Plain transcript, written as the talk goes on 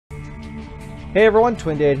Hey everyone,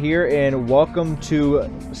 Twin Dad here, and welcome to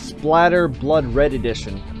Splatter Blood Red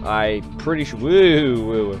Edition. I'm pretty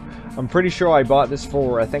sure I bought this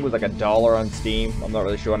for, I think it was like $1 on Steam. I'm not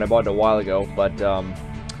really sure, and I bought it a while ago, but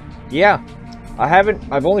yeah.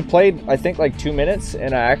 I've only played, I think, like 2 minutes,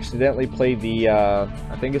 and I accidentally played the,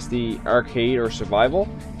 I think it's the arcade or survival,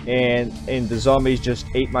 and the zombies just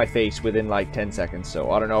ate my face within like 10 seconds,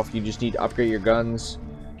 so I don't know if you just need to upgrade your guns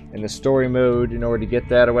in the story mode in order to get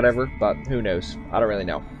that or whatever, but who knows? I don't really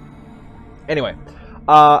know. Anyway,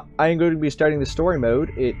 I am going to be starting the story mode.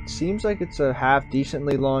 It seems like it's a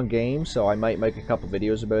half-decently long game, so I might make a couple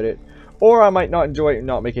videos about it, or I might not enjoy it and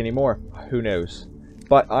not make any more. Who knows?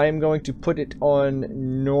 But I am going to put it on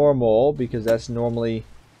normal, because that's normally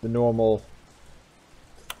the normal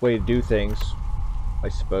way to do things, I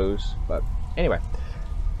suppose. But anyway,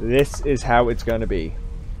 this is how it's going to be.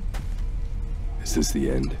 Is this the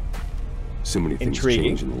end? So many things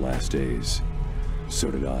changed in the last days. So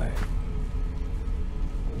did I.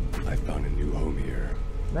 I found a new home here.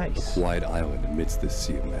 Nice. A quiet island amidst this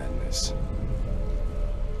sea of madness.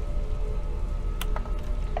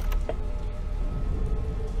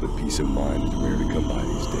 But peace of mind is rare to come by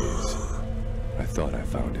these days. I thought I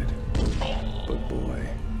found it. But boy,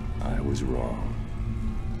 I was wrong.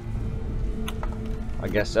 I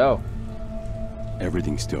guess so.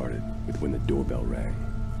 Everything started with when the doorbell rang.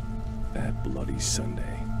 That bloody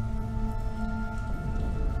Sunday.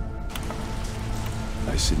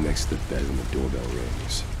 I sit next to the bed when the doorbell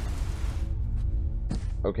rings.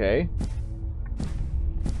 Okay.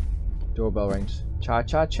 Doorbell rings.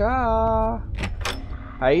 Cha-cha-cha.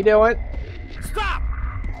 How you doing? Stop!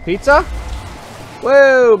 Pizza?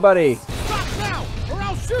 Whoa, buddy. Stop now, or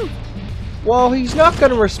I'll shoot! Well, he's not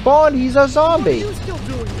gonna respond. He's a zombie. What are you still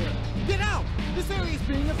doing here? Get out! This area is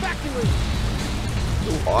being evacuated.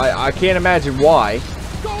 I can't imagine why.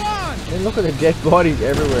 Go on! And look at the dead bodies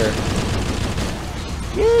everywhere.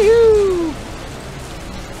 Yee-hoo!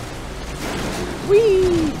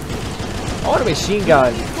 Whee! I want a machine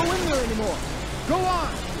gun. Don't go in there anymore. Go on!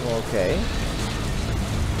 Okay.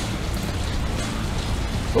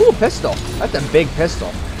 Ooh, pistol. That's a big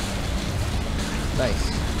pistol.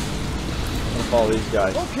 Nice. I'm gonna follow these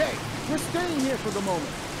guys. Okay, we're staying here for the moment.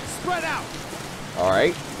 Spread out!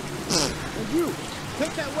 Alright. And you,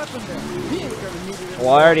 take that weapon there. He ain't gonna need it. Well,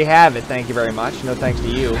 I already have it, thank you very much. No thanks to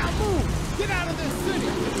you. Now move! Get out of this city!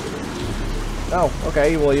 Oh,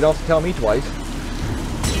 okay. Well, you don't have to tell me twice.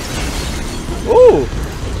 Ooh!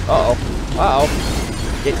 Uh-oh. Uh-oh.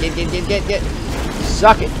 Get.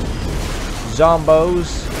 Suck it.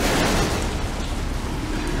 Zombos.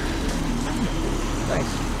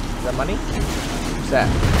 Nice. Is that money? What's that?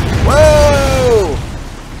 Whoa!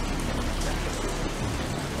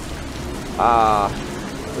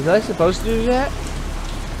 Was I supposed to do that?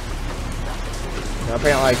 No,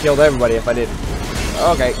 apparently I killed everybody if I didn't.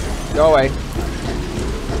 Okay, go away.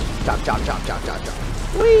 Chop.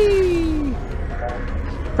 Whee!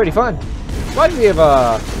 Pretty fun. Reminds me of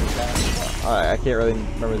I can't really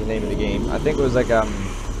remember the name of the game. I think it was like a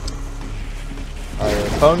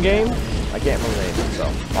phone game. I can't remember the name, so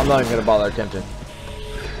I'm not even gonna bother attempting.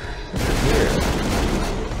 Here.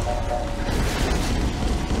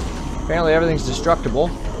 Apparently everything's destructible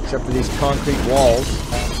except for these concrete walls.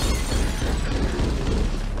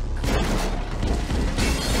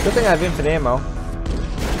 Good thing I have infinite ammo.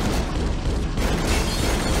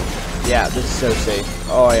 Yeah, this is so safe.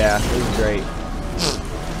 Oh yeah, this is great.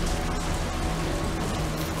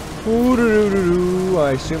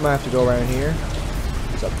 I assume I have to go around here.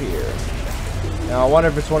 What's up here? Now I wonder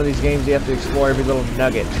if it's one of these games you have to explore every little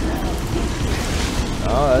nugget.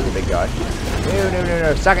 Oh, that's a big guy.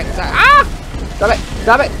 No. Suck it. Ah!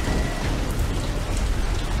 Stop it.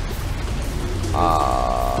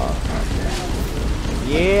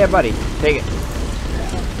 Yeah, buddy. Take it.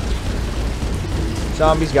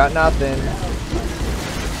 Zombies got nothing.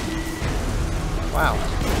 Wow.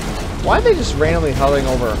 Why are they just randomly hovering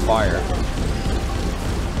over a fire?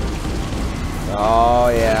 Oh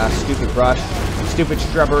yeah, stupid brush. Stupid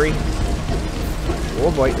shrubbery.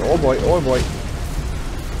 Oh boy.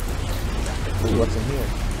 Ooh, what's in here?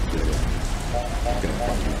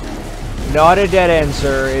 Not a dead end,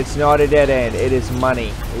 sir. It's not a dead end. It is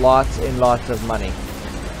money. Lots and lots of money.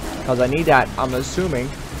 Because I need that, I'm assuming.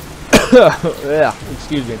 Yeah,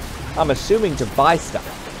 excuse me. I'm assuming to buy stuff.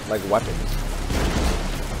 Like weapons.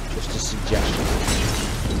 Just a suggestion.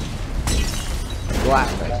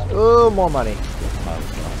 Glass face. Oh, more money.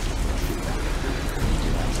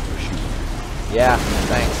 Yeah,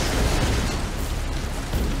 thanks.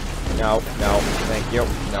 No, thank you.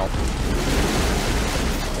 No.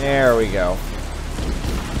 There we go.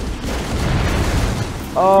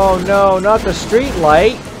 Oh no, not the street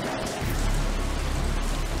light.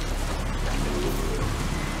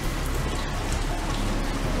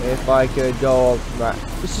 If I could go right.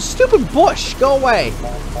 It's a stupid bush. Go away.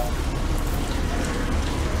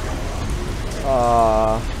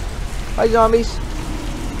 Hi zombies.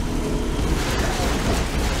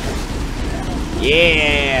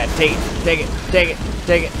 Yeah, take it, take it, take it,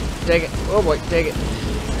 take it, take it. Oh boy, take it.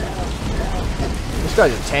 This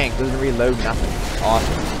guy's a tank, doesn't reload nothing.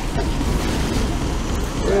 Awesome.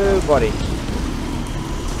 Oh, buddy.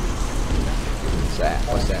 What's that?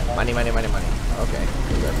 What's that? Money, money, money, money. Okay.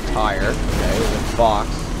 There's a tire. Okay, there's a box.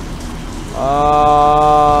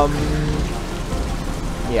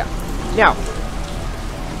 Yeah. Now,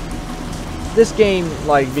 this game,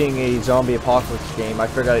 like being a zombie apocalypse game, I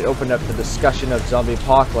figured I'd open up the discussion of zombie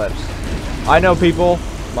apocalypse. I know people,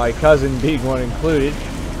 my cousin being one included,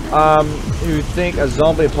 who think a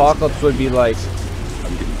zombie apocalypse would be like,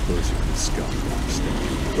 I'm getting closer to the scuff.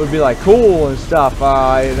 would be like cool and stuff.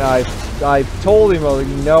 I told him, I was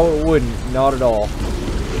like, no, it wouldn't, not at all.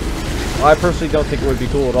 I personally don't think it would be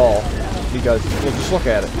cool at all, because well, just look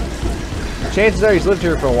at it. Chances are he's lived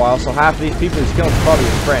here for a while, so half of these people he's killing are probably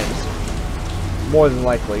his friends. More than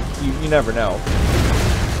likely, you never know.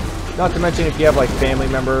 Not to mention if you have like family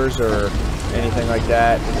members or anything like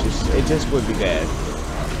that, it just would be bad.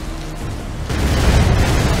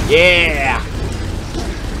 Yeah.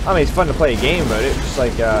 I mean, it's fun to play a game about it. Just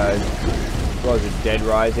like what was it, Dead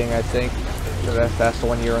Rising, I think. That's the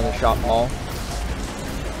one you're in the shop mall.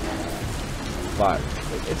 But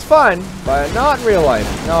it's fun, but not in real life,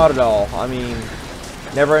 not at all. I mean,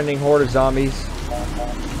 never-ending horde of zombies.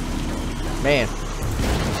 Man,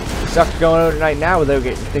 it sucks going out at night now without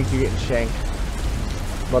think you're getting shanked.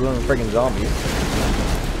 Let alone friggin' zombies.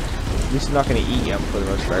 At least I'm not gonna eat them for the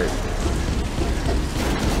most part.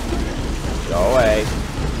 Go away.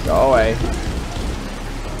 Go away.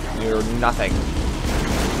 You're nothing.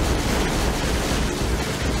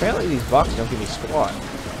 Apparently these boxes don't give me squat.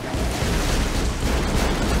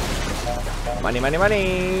 Money, money,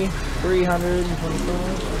 money! 324.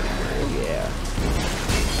 Oh yeah.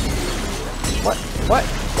 What? What?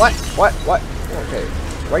 What? What? What? Okay.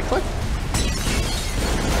 Right click?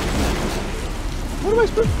 What am I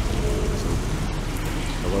supposed to...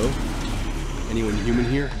 Hello? Anyone human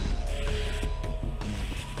here?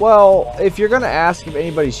 Well, if you're gonna ask if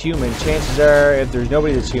anybody's human, chances are, if there's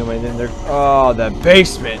nobody that's human, then they're... Oh, the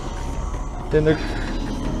basement! Then they're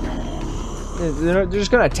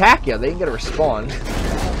just gonna attack you. They ain't gonna respond.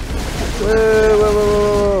 Whoa, whoa,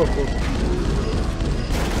 whoa, whoa, whoa.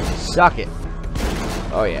 Suck it.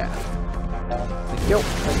 Oh yeah. Thank you.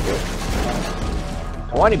 Thank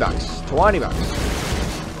you. 20 bucks. 20 bucks.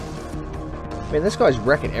 Man, this guy's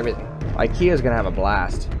wrecking everything. IKEA's gonna have a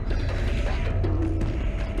blast.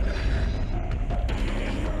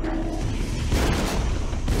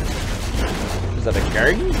 Is that a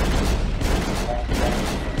garden?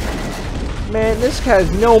 Man, this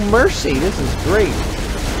has no mercy. This is great.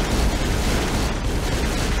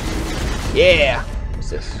 Yeah. What's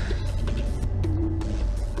this?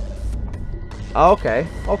 Oh, okay.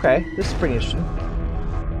 Okay. This is pretty interesting.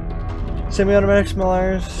 Semi-automatic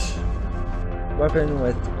smellers. Weapon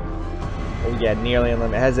with... Oh yeah, nearly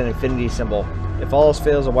unlimited. It has an infinity symbol. If all else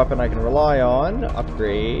fails, a weapon I can rely on.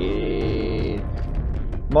 Upgrade.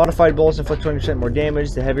 Modified bullets inflict 20% more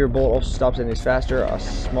damage. The heavier bullet also stops enemies faster. A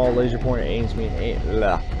small laser pointer aims me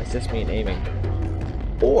assists me in aiming.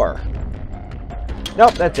 Or...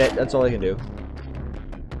 Nope, that's it. That's all I can do.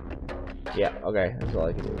 Yeah, okay. That's all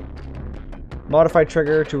I can do. Modified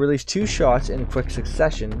trigger to release 2 shots in quick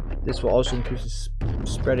succession. This will also increase the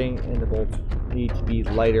spreading and the bolts need to be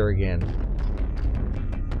lighter again.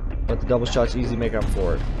 But the double shots easily make up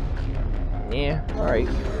for it. Yeah, alright.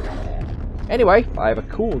 Anyway, I have a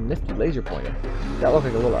cool, nifty laser pointer. That looked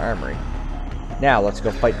like a little armory. Now, let's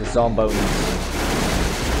go fight the zombos.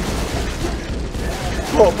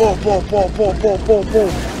 Boom, boom, boom, boom, boom, boom, boom,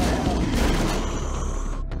 boom.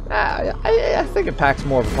 I think it packs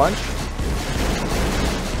more of a punch.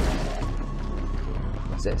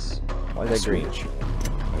 What's this? Why is that green? I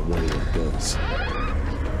wonder what it does.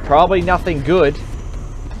 Probably nothing good.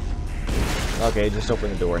 Okay, just open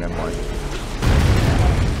the door, never mind.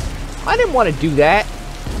 I didn't want to do that.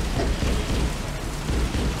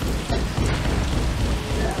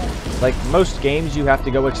 Like most games, you have to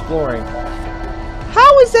go exploring.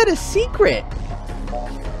 How is that a secret?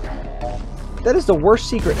 That is the worst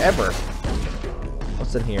secret ever.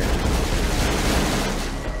 What's in here?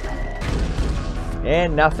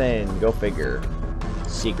 And nothing. Go figure.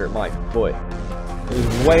 Secret my foot. It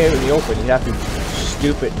was way out in the open. You'd have to be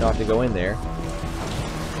stupid not to go in there.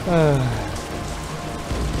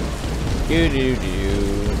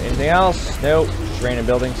 Anything else? Nope. Just random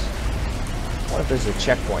buildings. What if there's a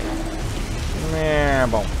checkpoint? Nah,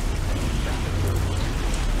 boom.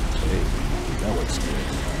 Hey, that looks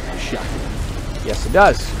good. Shotgun. Yes, it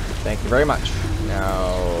does. Thank you very much.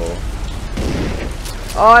 No.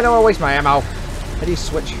 Oh, I don't want to waste my ammo. How do you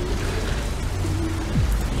switch? It's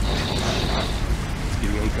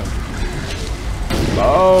getting uncomfortable.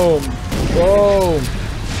 Boom. Boom.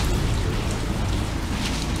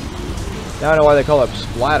 Now I know why they call it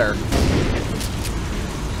splatter.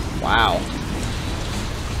 Wow.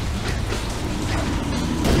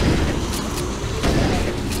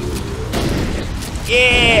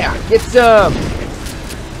 Yeah! Get some!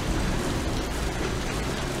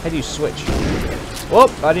 How do you switch?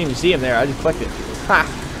 Whoop! I didn't even see him there. I just clicked it. Ha!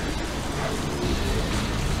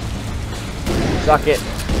 Suck it.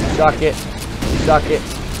 Suck it. Suck it.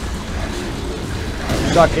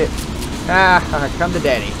 Suck it. Ah! Come to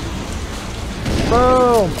daddy.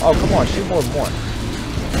 Boom! Oh, come on. Shoot more than one.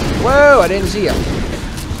 Whoa! I didn't see him.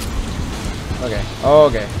 Okay.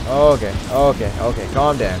 Okay. Okay. Okay. Okay.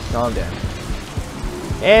 Calm down. Calm down.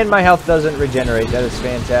 And my health doesn't regenerate. That is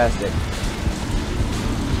fantastic.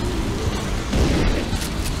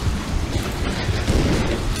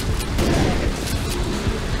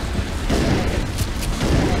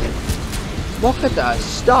 Look at the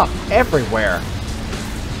stuff everywhere.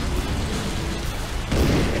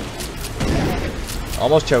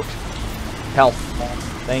 Almost choked. Health.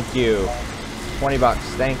 Thank you. 20 bucks.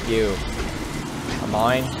 Thank you. A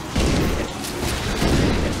mine.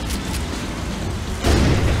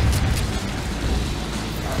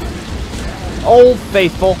 Old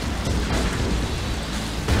Faithful.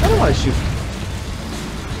 I don't want to shoot.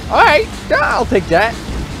 Alright, I'll take that.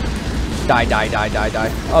 Die, die, die, die,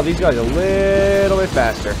 die. Oh, these guys are a little bit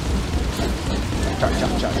faster. Chop,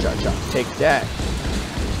 chop, chop, chop, chop. Take that.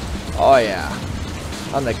 Oh, yeah.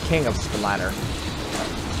 I'm the king of splatter.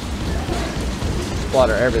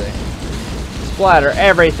 Splatter everything. Splatter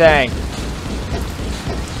everything.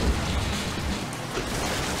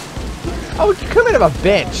 Oh, you come in of a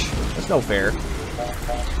bench. That's no fair.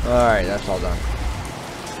 Alright, that's all done.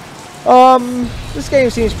 This game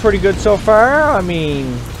seems pretty good so far. I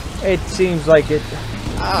mean, it seems like it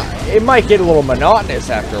might get a little monotonous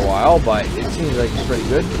after a while, but it seems like it's pretty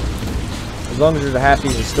good. As long as there's a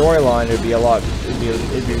half-decent storyline, it'd be a lot. It'd be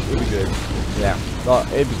good. Yeah, well,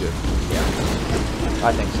 it'd be good. Yeah,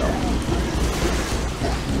 I think so.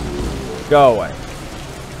 Go away.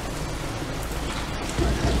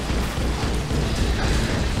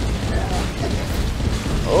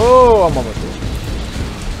 Oh, I'm almost there.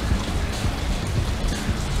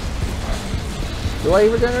 Do I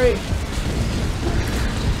regenerate?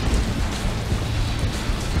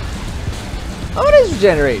 Oh, it is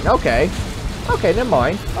regenerating. Okay. Okay, never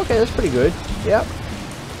mind. Okay, that's pretty good. Yep.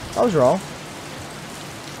 I was wrong.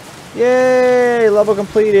 Yay! Level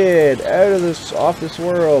completed. Out of this, off this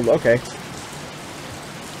world. Okay.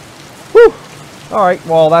 Whew. Alright,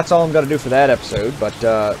 well, that's all I'm going to do for that episode. But,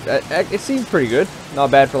 it seemed pretty good.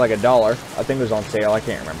 Not bad for like $1. I think it was on sale. I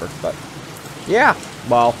can't remember. But, yeah.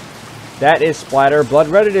 Well, that is Splatter Blood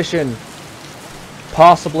Red Edition.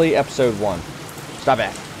 Possibly episode 1. Stop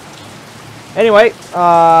it. Anyway,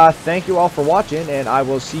 thank you all for watching, and I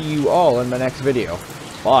will see you all in my next video.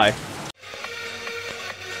 Bye.